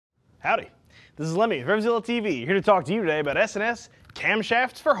Howdy, this is Lemmy with RevZilla TV, here to talk to you today about S&S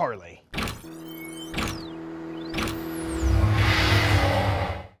camshafts for Harley.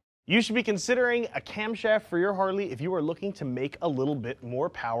 You should be considering a camshaft for your Harley if you are looking to make a little bit more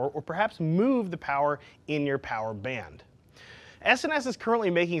power or perhaps move the power in your power band. S&S is currently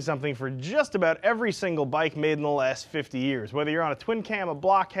making something for just about every single bike made in the last 50 years. Whether you're on a twin cam, a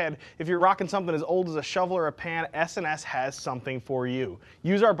blockhead, if you're rocking something as old as a shovel or a pan, S&S has something for you.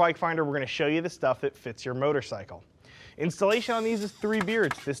 Use our bike finder, we're going to show you the stuff that fits your motorcycle. Installation on these is 3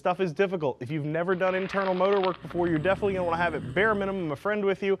 beards. This stuff is difficult. If you've never done internal motor work before, you're definitely going to want to have at bare minimum a friend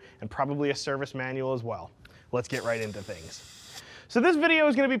with you and probably a service manual as well. Let's get right into things. So this video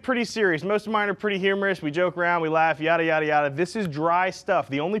is going to be pretty serious. Most of mine are pretty humorous. We joke around, we laugh, yada, yada, yada. This is dry stuff.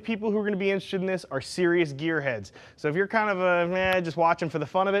 The only people who are going to be interested in this are serious gearheads. So if you're kind of just watching for the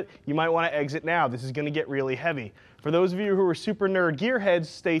fun of it, you might want to exit now. This is going to get really heavy. For those of you who are super nerd gearheads,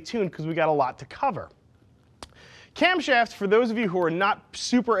 stay tuned because we got a lot to cover. Camshafts, for those of you who are not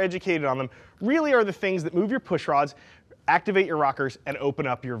super educated on them, really are the things that move your push rods, activate your rockers, and open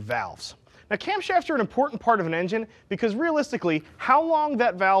up your valves. Now, camshafts are an important part of an engine because realistically, how long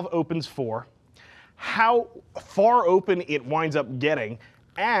that valve opens for, how far open it winds up getting,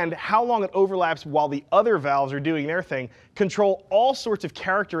 and how long it overlaps while the other valves are doing their thing control all sorts of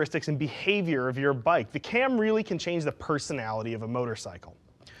characteristics and behavior of your bike. The cam really can change the personality of a motorcycle.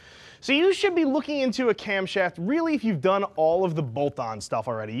 So you should be looking into a camshaft really if you've done all of the bolt-on stuff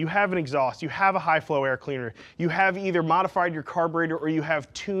already. You have an exhaust, you have a high-flow air cleaner, you have either modified your carburetor or you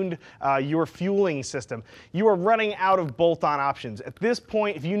have tuned your fueling system. You are running out of bolt-on options. At this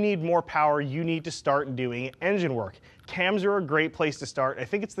point, if you need more power, you need to start doing engine work. Cams are a great place to start. I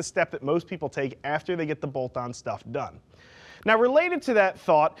think it's the step that most people take after they get the bolt-on stuff done. Now, related to that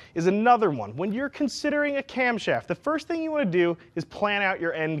thought is another one. When you're considering a camshaft, the first thing you want to do is plan out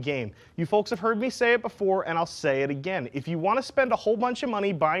your end game. You folks have heard me say it before, and I'll say it again. If you want to spend a whole bunch of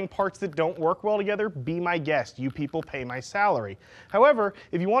money buying parts that don't work well together, be my guest. You people pay my salary. However,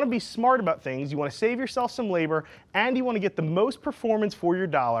 if you want to be smart about things, you want to save yourself some labor, and you want to get the most performance for your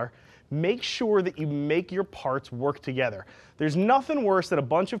dollar, make sure that you make your parts work together. There's nothing worse than a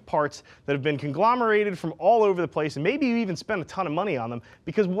bunch of parts that have been conglomerated from all over the place, and maybe you even spend a ton of money on them,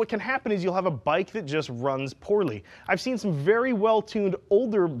 because what can happen is you'll have a bike that just runs poorly. I've seen some very well-tuned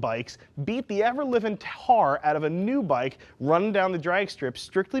older bikes beat the ever-living tar out of a new bike running down the drag strip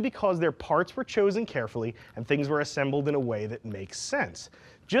strictly because their parts were chosen carefully and things were assembled in a way that makes sense.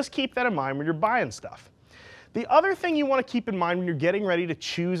 Just keep that in mind when you're buying stuff. The other thing you want to keep in mind when you're getting ready to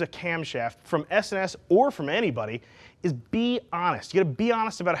choose a camshaft from S&S or from anybody is be honest. You got to be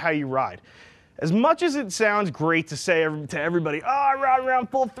honest about how you ride. As much as it sounds great to say to everybody, oh, I ride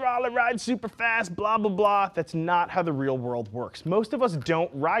around full throttle, I ride super fast, blah, blah, blah, that's not how the real world works. Most of us don't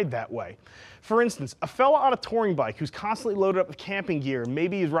ride that way. For instance, a fella on a touring bike who's constantly loaded up with camping gear,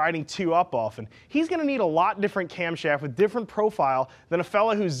 maybe he's riding 2 up often, he's going to need a lot different camshaft with different profile than a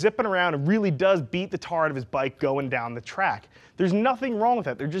fella who's zipping around and really does beat the tar out of his bike going down the track. There's nothing wrong with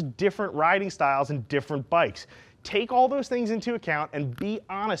that. They're just different riding styles and different bikes. Take all those things into account and be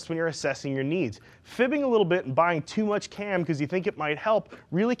honest when you're assessing your needs. Fibbing a little bit and buying too much cam because you think it might help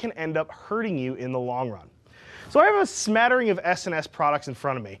really can end up hurting you in the long run. So I have a smattering of S&S products in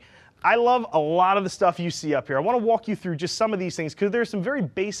front of me. I love a lot of the stuff you see up here. I want to walk you through just some of these things because there's some very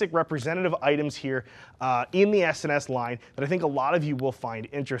basic representative items here in the S&S line that I think a lot of you will find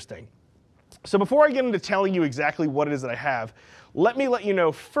interesting. So before I get into telling you exactly what it is that I have, let me let you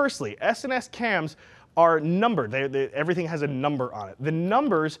know, firstly, S&S cams are numbered. Everything has a number on it. The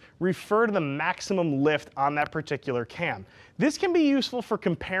numbers refer to the maximum lift on that particular cam. This can be useful for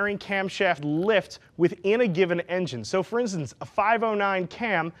comparing camshaft lift within a given engine. So for instance, a 509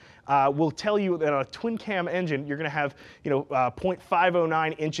 cam will tell you that on a twin cam engine, you're going to have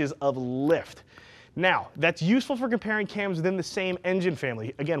 0.509 inches of lift. Now, that's useful for comparing cams within the same engine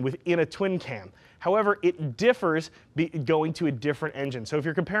family, again, within a twin cam. However, it differs going to a different engine. So if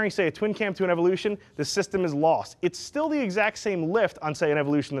you're comparing, say, a twin cam to an Evolution, the system is lost. It's still the exact same lift on, say, an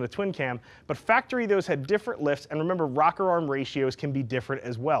Evolution than a twin cam, but factory those had different lifts, and remember, rocker arm ratios can be different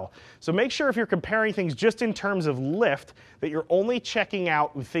as well. So make sure if you're comparing things just in terms of lift, that you're only checking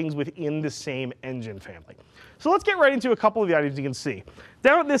out things within the same engine family. So let's get right into a couple of the items you can see.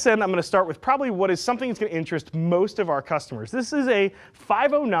 Down at this end, I'm going to start with probably what is something that's going to interest most of our customers. This is a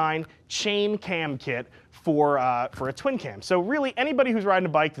 509 chain cam kit for a twin cam. So really, anybody who's riding a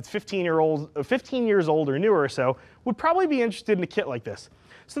bike that's 15 years old or newer or so would probably be interested in a kit like this.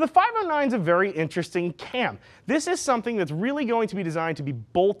 So the 509 is a very interesting cam. This is something that's really going to be designed to be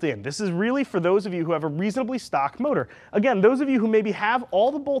bolt-in. This is really for those of you who have a reasonably stock motor. Again, those of you who maybe have all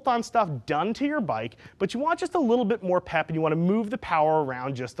the bolt-on stuff done to your bike, but you want just a little bit more pep and you want to move the power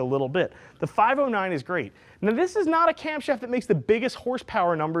around just a little bit. The 509 is great. Now this is not a camshaft that makes the biggest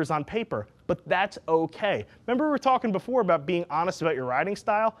horsepower numbers on paper, but that's okay. Remember we were talking before about being honest about your riding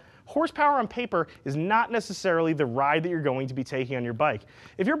style? Horsepower on paper is not necessarily the ride that you're going to be taking on your bike.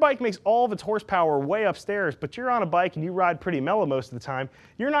 If your bike makes all of its horsepower way upstairs, but you're on a bike and you ride pretty mellow most of the time,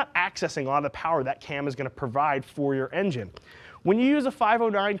 you're not accessing a lot of the power that cam is going to provide for your engine. When you use a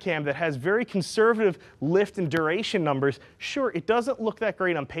 509 cam that has very conservative lift and duration numbers, sure, it doesn't look that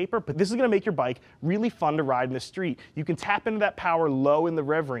great on paper, but this is going to make your bike really fun to ride in the street. You can tap into that power low in the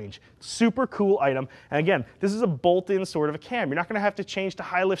rev range. Super cool item. And again, this is a bolt-in sort of a cam. You're not going to have to change to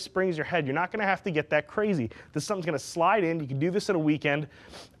high lift springs your head. You're not going to have to get that crazy. This is something's going to slide in. You can do this at a weekend,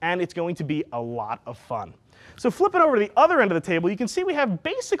 and it's going to be a lot of fun. So flipping over to the other end of the table, you can see we have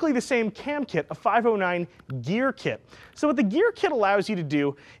basically the same cam kit, a 509 gear kit. So what the gear kit allows you to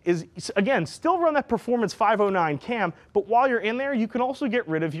do is, again, still run that performance 509 cam, but while you're in there, you can also get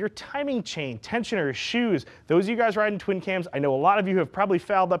rid of your timing chain, tensioners, shoes. Those of you guys riding twin cams, I know a lot of you have probably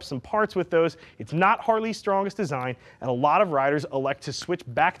fouled up some parts with those. It's not Harley's strongest design, and a lot of riders elect to switch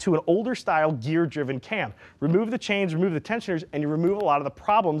back to an older style gear-driven cam. Remove the chains, remove the tensioners, and you remove a lot of the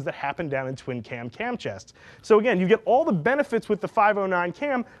problems that happen down in twin cam chests. So again, you get all the benefits with the 509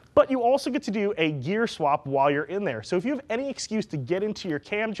 cam, but you also get to do a gear swap while you're in there. So if you have any excuse to get into your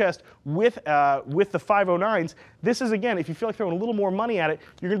cam chest with the 509s, this is, again, if you feel like throwing a little more money at it,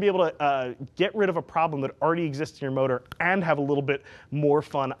 you're going to be able to get rid of a problem that already exists in your motor and have a little bit more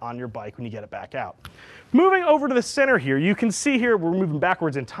fun on your bike when you get it back out. Moving over to the center here, you can see here, we're moving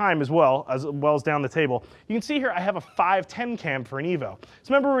backwards in time as well as down the table. You can see here I have a 510 cam for an Evo.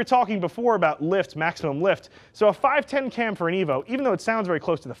 So remember we were talking before about lift, maximum lift. So a 510 cam for an Evo, even though it sounds very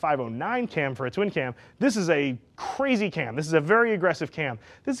close to the 509 cam for a twin cam, this is a crazy cam. This is a very aggressive cam.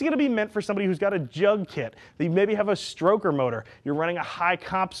 This is going to be meant for somebody who's got a jug kit, that you maybe have a stroker motor, you're running a high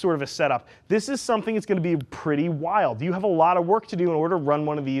comp sort of a setup. This is something that's going to be pretty wild. You have a lot of work to do in order to run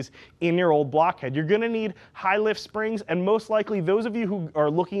one of these in your old blockhead. You're going to need high lift springs, and most likely those of you who are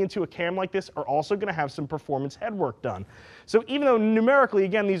looking into a cam like this are also going to have some performance head work done. So even though numerically,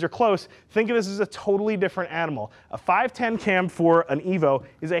 again, these are close, think of this as a totally different animal. A 510 cam for an Evo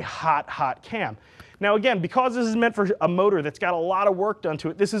is a hot cam. Now again, because this is meant for a motor that's got a lot of work done to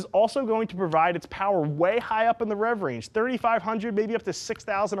it, this is also going to provide its power way high up in the rev range, 3,500, maybe up to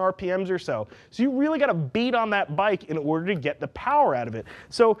 6,000 RPMs or so. So you really got to beat on that bike in order to get the power out of it.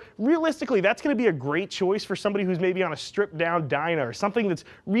 So realistically, that's going to be a great choice for somebody who's maybe on a stripped down Dyna or something that's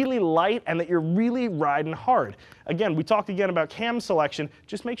really light and that you're really riding hard. Again, we talked again about cam selection.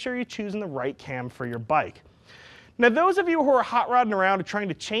 Just make sure you're choosing the right cam for your bike. Now, those of you who are hot rodding around and trying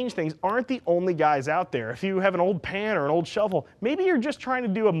to change things aren't the only guys out there. If you have an old pan or an old shovel, maybe you're just trying to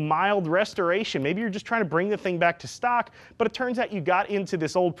do a mild restoration. Maybe you're just trying to bring the thing back to stock, but it turns out you got into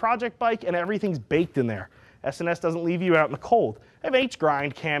this old project bike and everything's baked in there. S&S doesn't leave you out in the cold. I have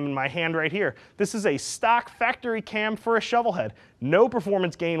H-grind cam in my hand right here. This is a stock factory cam for a shovel head. No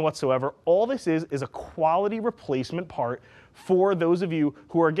performance gain whatsoever. All this is a quality replacement part for those of you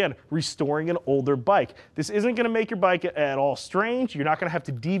who are, again, restoring an older bike. This isn't going to make your bike at all strange. You're not going to have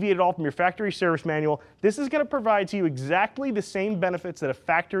to deviate at all from your factory service manual. This is going to provide to you exactly the same benefits that a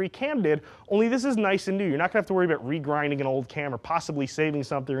factory cam did, only this is nice and new. You're not going to have to worry about regrinding an old cam or possibly saving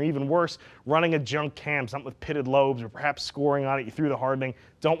something, or even worse, running a junk cam, something with pitted lobes, or perhaps scoring on it, you threw the hardening.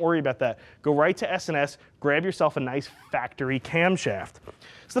 Don't worry about that. Go right to S&S, grab yourself a nice factory camshaft.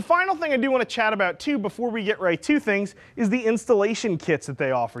 So the final thing I do want to chat about too before we get right to things is the installation kits that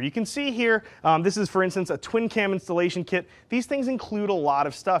they offer. You can see here, this is for instance a twin cam installation kit. These things include a lot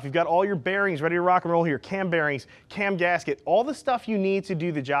of stuff. You've got all your bearings ready to rock and roll here, cam bearings, cam gasket. All the stuff you need to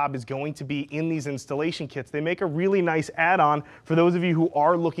do the job is going to be in these installation kits. They make a really nice add-on for those of you who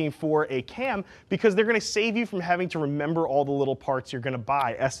are looking for a cam because they're going to save you from having to remember all the little parts you're going to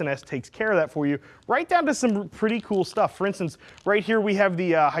buy. S&S takes care of that for you, right down to some pretty cool stuff. For instance, right here we have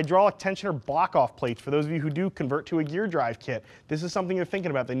the hydraulic tensioner block-off plates for those of you who do convert to a gear drive kit. This is something you're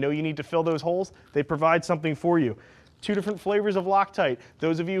thinking about. They know you need to fill those holes. They provide something for you. 2 different flavors of Loctite.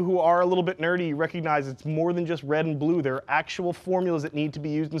 Those of you who are a little bit nerdy, you recognize it's more than just red and blue. There are actual formulas that need to be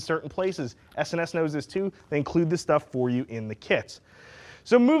used in certain places. S&S knows this too. They include this stuff for you in the kits.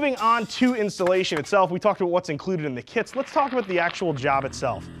 So moving on to installation itself, we talked about what's included in the kits. Let's talk about the actual job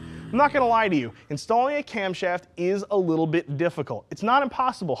itself. I'm not going to lie to you, installing a camshaft is a little bit difficult. It's not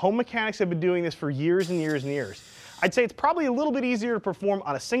impossible. Home mechanics have been doing this for years and years and years. I'd say it's probably a little bit easier to perform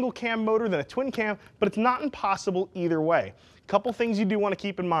on a single cam motor than a twin cam, but it's not impossible either way. Couple things you do want to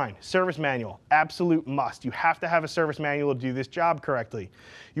keep in mind. Service manual, absolute must. You have to have a service manual to do this job correctly.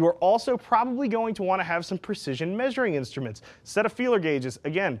 You are also probably going to want to have some precision measuring instruments. Set of feeler gauges,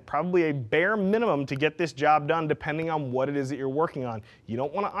 again, probably a bare minimum to get this job done depending on what it is that you're working on. You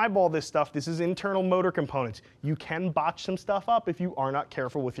don't want to eyeball this stuff. This is internal motor components. You can botch some stuff up if you are not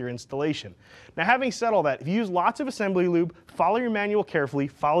careful with your installation. Now, having said all that, if you use lots of assembly lube, follow your manual carefully,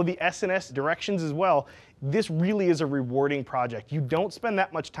 follow the S&S directions as well, this really is a rewarding project. You don't spend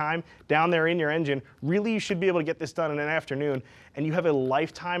that much time down there in your engine. Really, you should be able to get this done in an afternoon, and you have a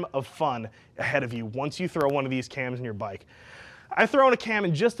lifetime of fun ahead of you once you throw one of these cams in your bike. I've thrown a cam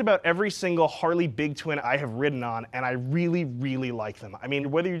in just about every single Harley Big Twin I have ridden on, and I really, really like them. I mean,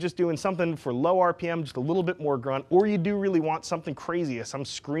 whether you're just doing something for low RPM, just a little bit more grunt, or you do really want something crazy, some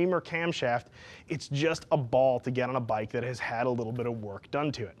screamer camshaft, it's just a ball to get on a bike that has had a little bit of work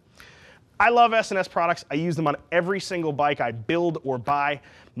done to it. I love S&S products. I use them on every single bike I build or buy.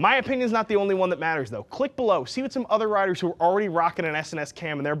 My opinion is not the only one that matters though. Click below, see what some other riders who are already rocking an S&S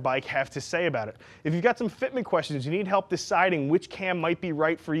cam in their bike have to say about it. If you've got some fitment questions, you need help deciding which cam might be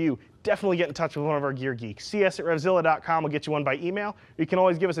right for you, definitely get in touch with one of our gear geeks. See us at RevZilla.com. We'll get you one by email. Or you can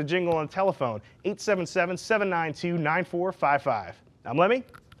always give us a jingle on the telephone, 877-792-9455. I'm Lemmy.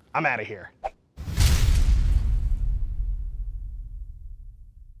 I'm out of here.